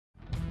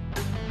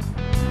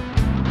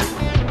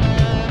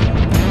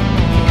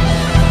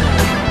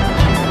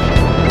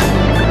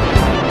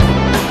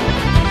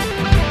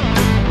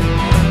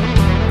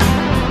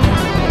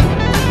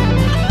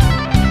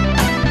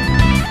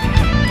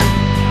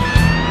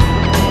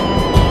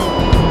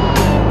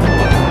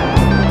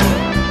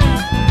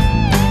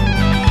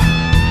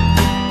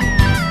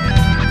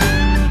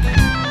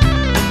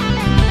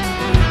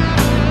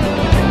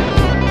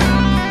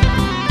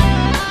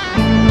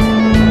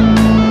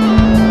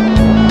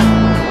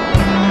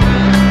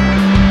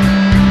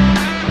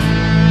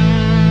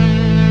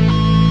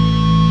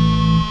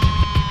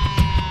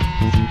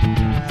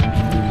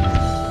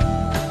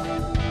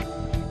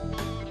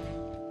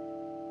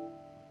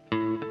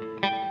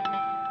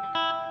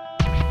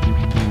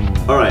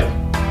Alright,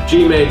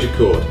 G major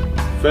chord,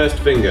 first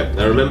finger.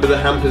 Now remember the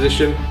hand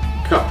position,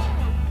 cup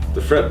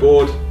the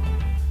fretboard,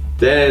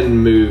 then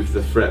move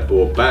the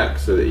fretboard back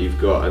so that you've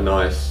got a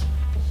nice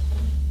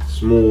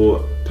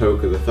small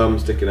poke of the thumb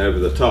sticking over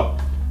the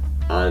top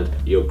and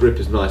your grip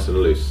is nice and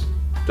loose.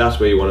 That's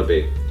where you want to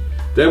be.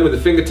 Then with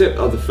the fingertip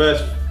of the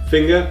first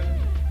finger,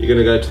 you're going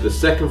to go to the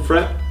second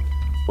fret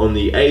on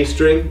the A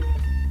string,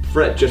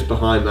 fret just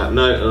behind that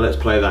note, and let's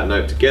play that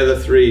note together.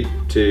 3,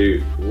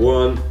 2,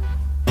 1.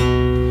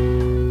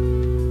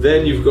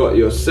 Then you've got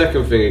your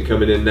second finger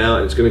coming in now,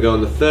 and it's going to go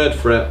on the third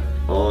fret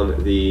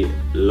on the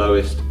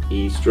lowest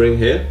E string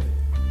here.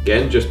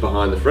 Again, just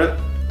behind the fret.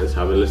 Let's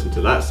have a listen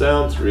to that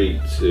sound. 3,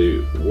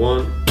 2,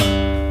 1.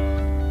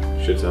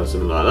 Should sound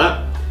something like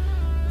that.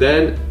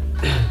 Then,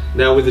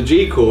 now with the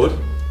G chord,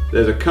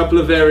 there's a couple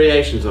of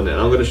variations on it,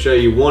 and I'm going to show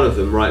you one of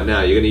them right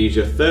now. You're going to use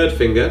your third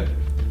finger,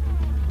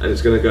 and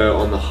it's going to go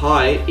on the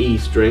high E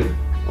string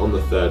on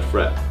the third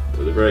fret.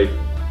 So the very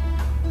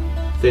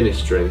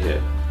thinnest string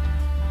here.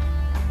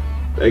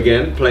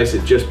 Again, place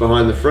it just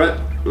behind the fret.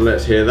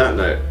 Let's hear that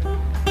note.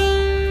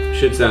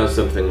 Should sound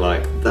something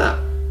like that.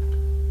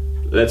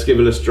 Let's give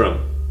it a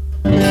strum.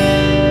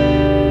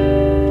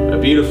 A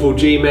beautiful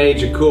G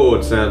major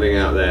chord sounding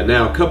out there.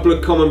 Now, a couple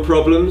of common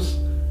problems.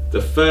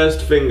 The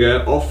first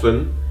finger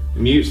often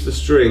mutes the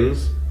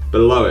strings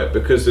below it,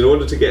 because in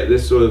order to get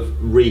this sort of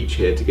reach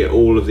here, to get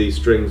all of these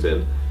strings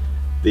in,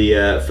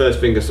 the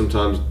first finger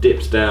sometimes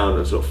dips down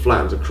and sort of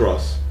flattens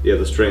across the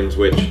other strings,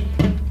 which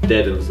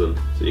deadens them,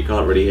 so you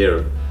can't really hear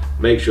them.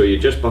 Make sure you're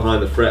just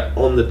behind the fret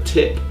on the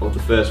tip of the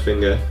first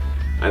finger,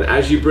 and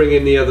as you bring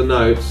in the other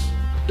notes,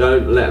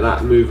 don't let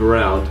that move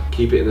around.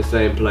 Keep it in the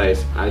same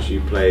place as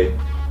you play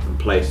and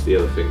place the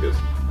other fingers.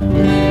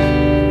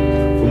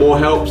 For more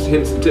helps,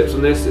 hints and tips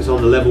on this, it's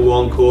on the level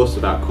 1 course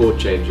about chord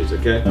changes,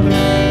 okay?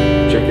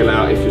 Check it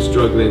out if you're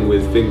struggling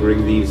with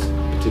fingering these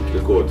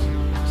particular chords.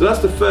 So that's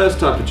the first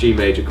type of G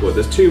major chord.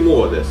 There's 2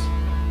 more of this.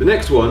 The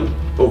next one,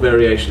 or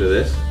variation of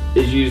this,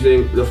 is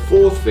using the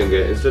 4th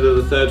finger instead of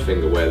the 3rd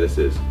finger where this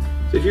is.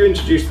 So if you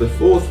introduce the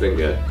 4th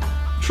finger,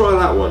 try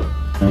that one.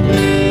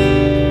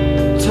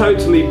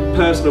 Totally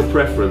personal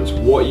preference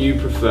what you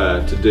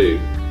prefer to do,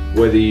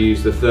 whether you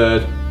use the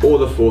 3rd or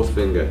the 4th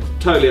finger.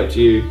 Totally up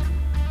to you.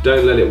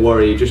 Don't let it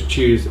worry you, just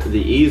choose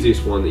the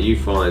easiest one that you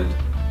find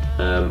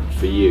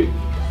for you.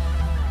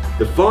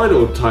 The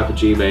final type of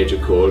G major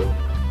chord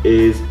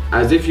is,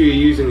 as if you're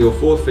using your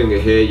 4th finger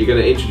here, you're going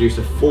to introduce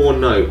a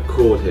 4-note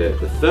chord here.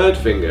 The 3rd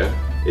finger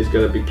is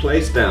going to be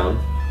placed down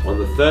on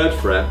the 3rd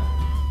fret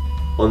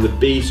on the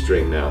B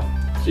string now.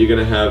 So you're going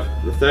to have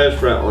the 3rd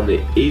fret on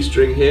the E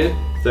string here,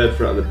 3rd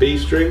fret on the B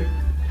string,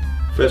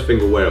 first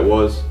finger where it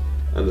was,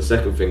 and the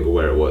 2nd finger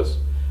where it was.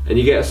 And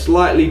you get a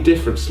slightly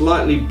different,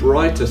 slightly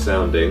brighter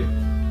sounding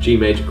G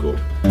major chord.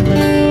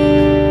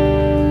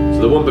 So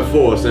the one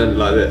before sounded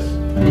like this,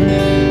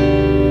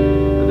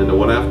 and then the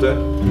one after.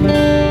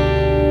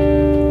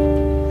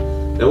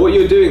 Now what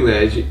you're doing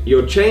there is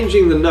you're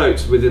changing the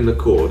notes within the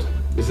chord.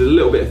 This is a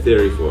little bit of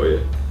theory for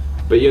you,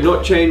 but you're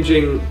not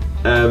changing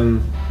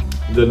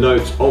the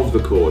notes of the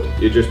chord,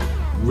 you're just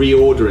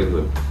reordering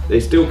them. They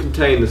still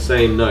contain the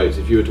same notes.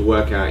 If you were to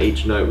work out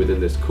each note within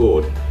this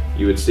chord,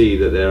 you would see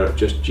that there are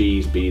just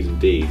G's, B's and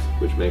D's,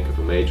 which make up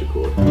a major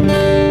chord.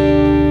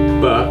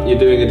 But you're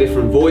doing a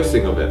different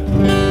voicing of it.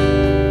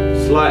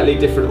 Slightly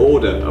different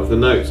order of the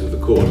notes of the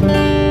chord.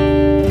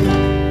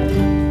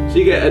 So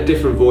you get a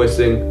different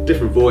voicing,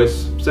 different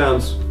voice,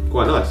 sounds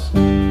quite nice.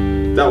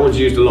 That one's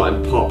used a lot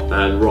in pop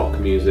and rock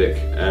music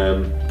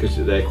because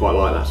they quite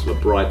like that sort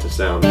of brighter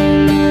sound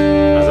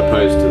as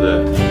opposed to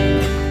the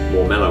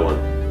more mellow one.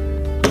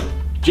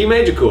 G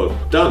major chord,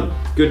 done,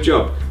 good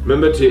job.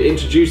 Remember to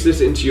introduce this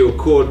into your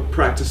chord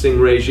practicing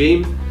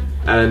regime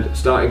and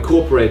start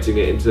incorporating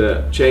it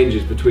into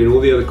changes between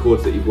all the other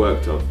chords that you've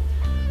worked on.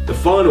 The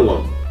final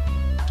one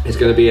is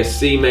going to be a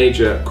C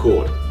major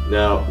chord.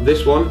 Now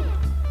this one,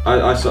 I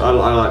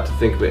like to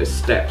think of it as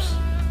steps,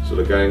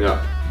 sort of going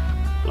up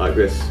like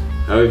this.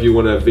 However you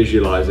want to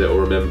visualize it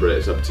or remember it,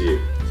 it's up to you.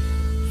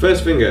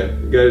 First finger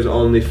goes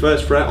on the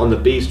 1st fret on the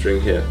B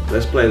string here.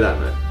 Let's play that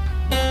note.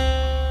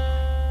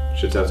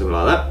 Should sound something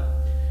like that.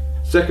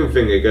 2nd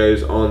finger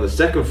goes on the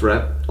 2nd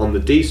fret on the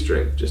D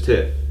string, just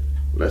here.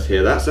 Let's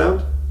hear that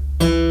sound.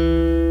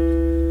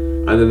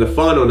 And then the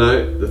final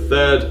note, the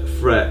 3rd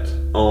fret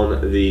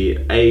on the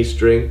A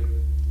string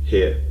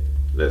here.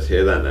 Let's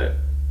hear that note.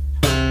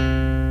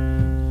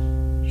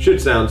 Should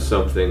sound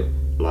something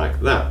like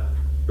that.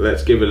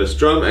 Let's give it a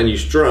strum, and you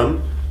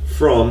strum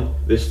from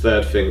this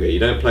 3rd finger. You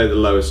don't play the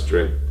lowest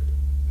string.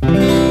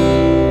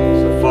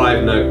 It's a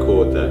 5-note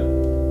chord there,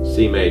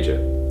 C major.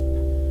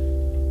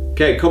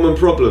 Okay, common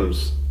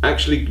problems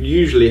actually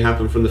usually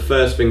happen from the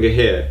 1st finger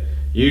here.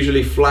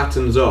 Usually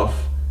flattens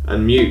off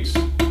and mutes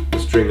the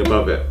string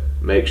above it.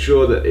 Make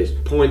sure that it's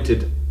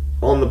pointed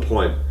on the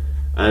point.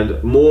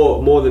 And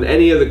more than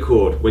any other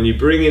chord, when you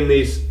bring in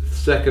these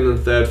 2nd and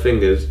 3rd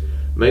fingers,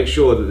 make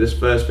sure that this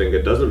 1st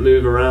finger doesn't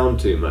move around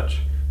too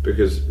much,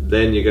 because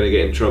then you're going to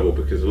get in trouble,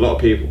 because a lot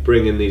of people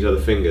bring in these other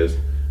fingers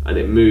and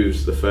it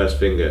moves the 1st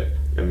finger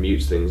and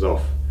mutes things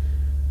off.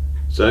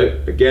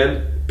 So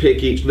again,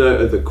 pick each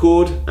note of the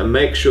chord and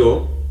make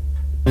sure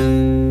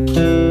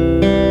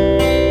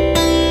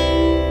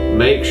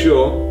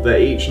that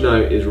each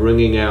note is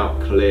ringing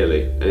out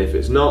clearly, and if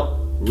it's not,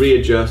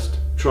 readjust,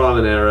 trial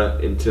and error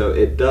until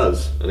it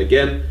does. And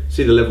again,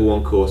 see the level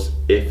 1 course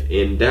if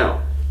in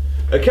doubt.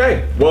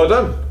 Okay, well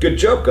done. Good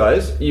job,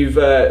 guys. You've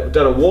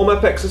done a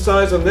warm-up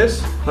exercise on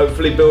this,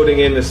 hopefully building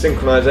in the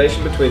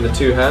synchronization between the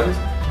two hands,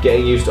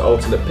 getting used to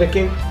alternate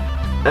picking,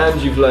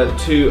 and you've learned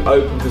 2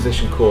 open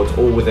position chords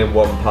all within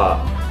one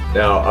part.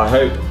 Now, I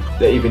hope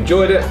that you've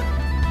enjoyed it.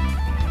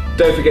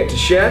 Don't forget to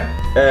share.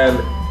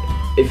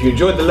 If you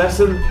enjoyed the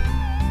lesson,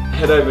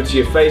 head over to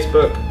your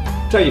Facebook,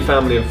 tell your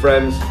family and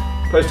friends,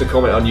 post a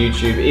comment on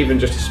YouTube. Even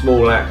just a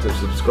small act of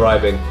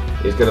subscribing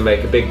is going to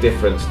make a big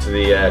difference to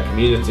the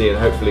community, and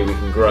hopefully we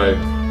can grow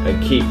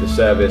and keep the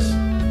service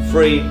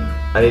free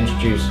and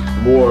introduce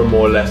more and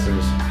more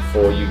lessons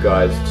for you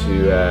guys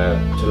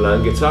to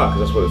learn guitar,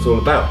 because that's what it's all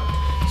about.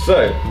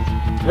 So,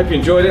 hope you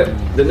enjoyed it.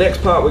 The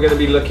next part we're going to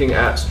be looking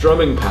at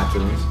strumming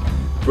patterns,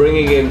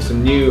 bringing in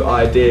some new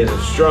ideas of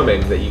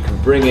strumming that you can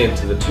bring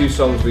into the 2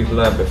 songs we've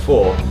learned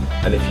before.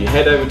 And if you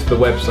head over to the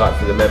website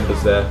for the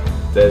members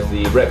there's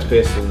the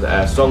Pearson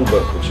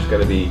songbook, which is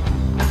going to be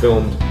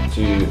filmed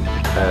to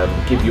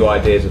give you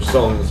ideas of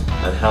songs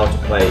and how to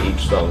play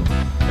each song,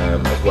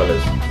 as well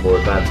as more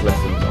advanced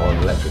lessons on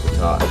electric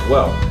guitar as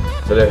well.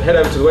 So head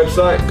over to the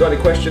website. Got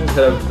any questions,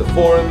 head over to the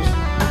forums.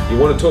 You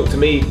want to talk to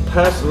me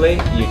personally,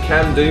 you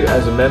can do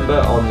as a member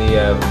on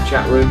the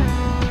chat room.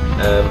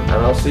 And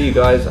I'll see you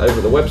guys over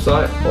at the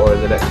website or in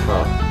the next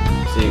part.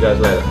 See you guys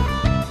later.